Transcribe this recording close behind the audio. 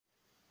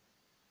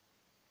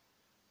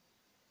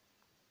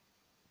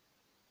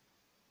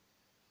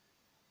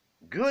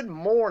Good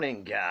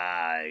morning,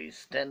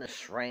 guys.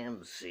 Dennis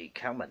Ramsay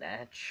coming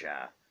at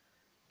ya.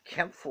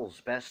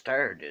 Kentville's best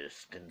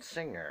artist and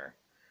singer.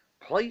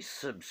 Please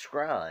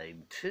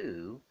subscribe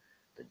to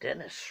the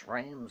Dennis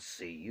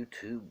Ramsay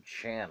YouTube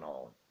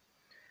channel.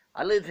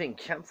 I live in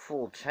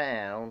Kentville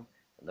town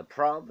in the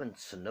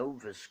province of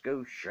Nova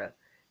Scotia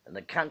in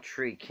the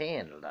country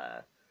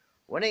Canada.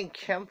 When in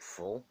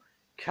Kentville,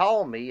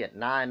 call me at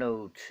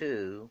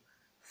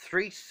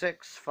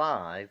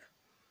 902-365-5044,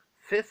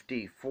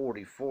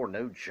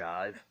 no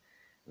jive,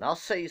 and I'll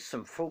say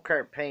some folk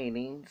art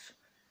paintings,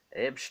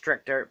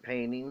 abstract art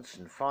paintings,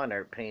 and fine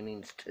art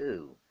paintings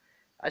too.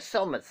 I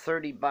sell them at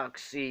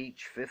 $30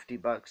 each,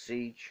 $50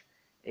 each,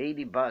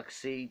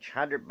 $80 each,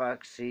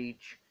 $100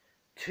 each,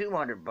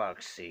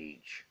 $200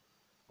 each,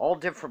 all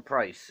different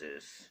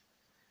prices.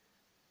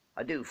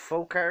 I do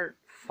folk art,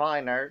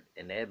 fine art,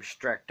 and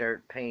abstract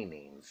art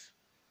paintings.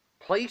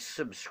 Please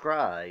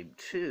subscribe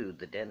to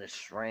the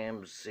Dennis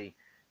Ramsay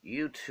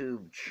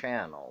YouTube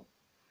channel.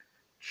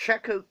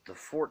 Check out the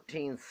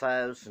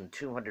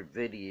 14,200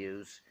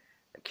 videos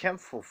of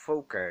Kentville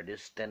folk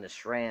artist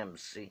Dennis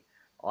Ramsay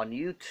on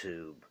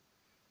YouTube.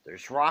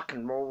 There's rock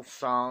and roll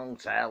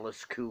songs,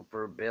 Alice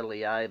Cooper,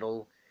 Billy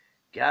Idol,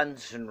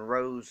 Guns N'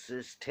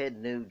 Roses, Ted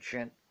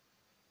Nugent,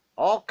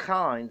 all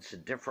kinds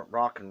of different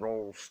rock and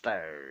roll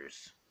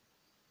stars.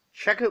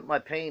 Check out my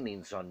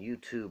paintings on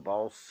YouTube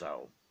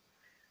also.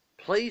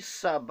 Please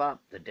sub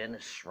up the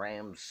Dennis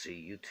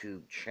Ramsay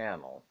YouTube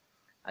channel.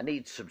 I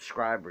need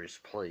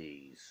subscribers,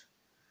 please.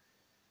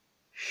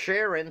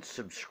 Share and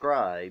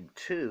subscribe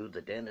to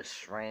the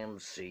Dennis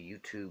Ramsay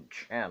YouTube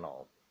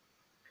channel.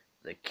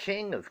 The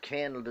King of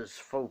Canada's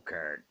folk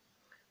art.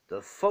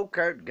 The folk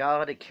art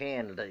god of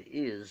Canada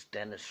is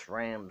Dennis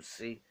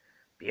Ramsay,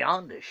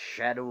 beyond a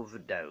shadow of a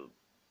doubt.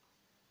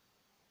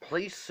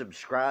 Please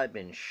subscribe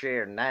and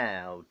share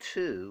now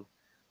to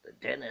the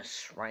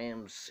Dennis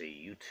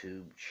Ramsay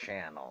YouTube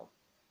channel.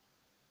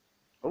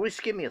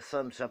 Always give me a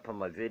thumbs up on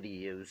my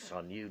videos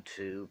on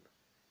YouTube.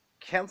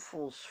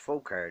 Kentville's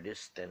folk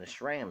artist Dennis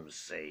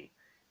Ramsay,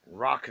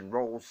 rock and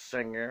roll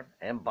singer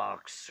and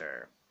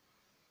boxer.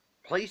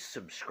 Please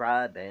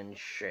subscribe and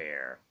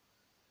share.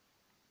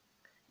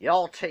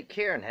 Y'all take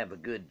care and have a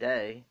good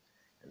day.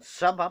 And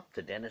sub up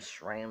the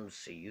Dennis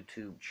Ramsay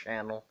YouTube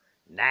channel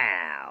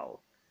now.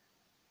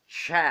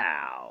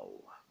 Ciao.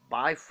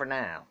 Bye for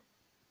now.